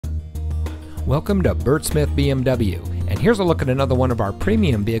Welcome to Bert Smith BMW, and here's a look at another one of our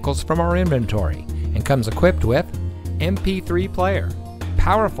premium vehicles from our inventory, and comes equipped with MP3 player,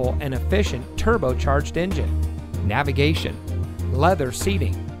 powerful and efficient turbocharged engine, navigation, leather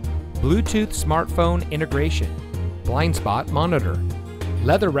seating, Bluetooth smartphone integration, blind spot monitor,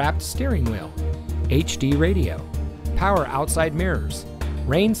 leather-wrapped steering wheel, HD radio, power outside mirrors,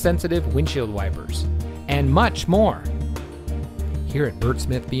 rain-sensitive windshield wipers, and much more. Here at Bert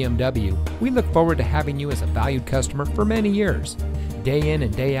Smith BMW, we look forward to having you as a valued customer for many years. Day in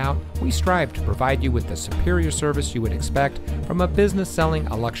and day out, we strive to provide you with the superior service you would expect from a business selling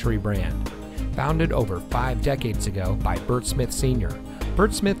a luxury brand. Founded over 5 decades ago by Bert Smith Sr.,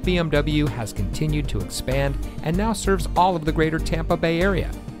 Bert Smith BMW has continued to expand and now serves all of the greater Tampa Bay area.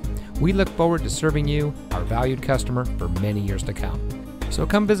 We look forward to serving you, our valued customer, for many years to come. So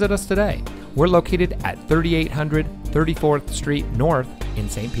come visit us today. We're located at 3800 34th Street North in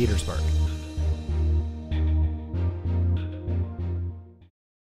St. Petersburg.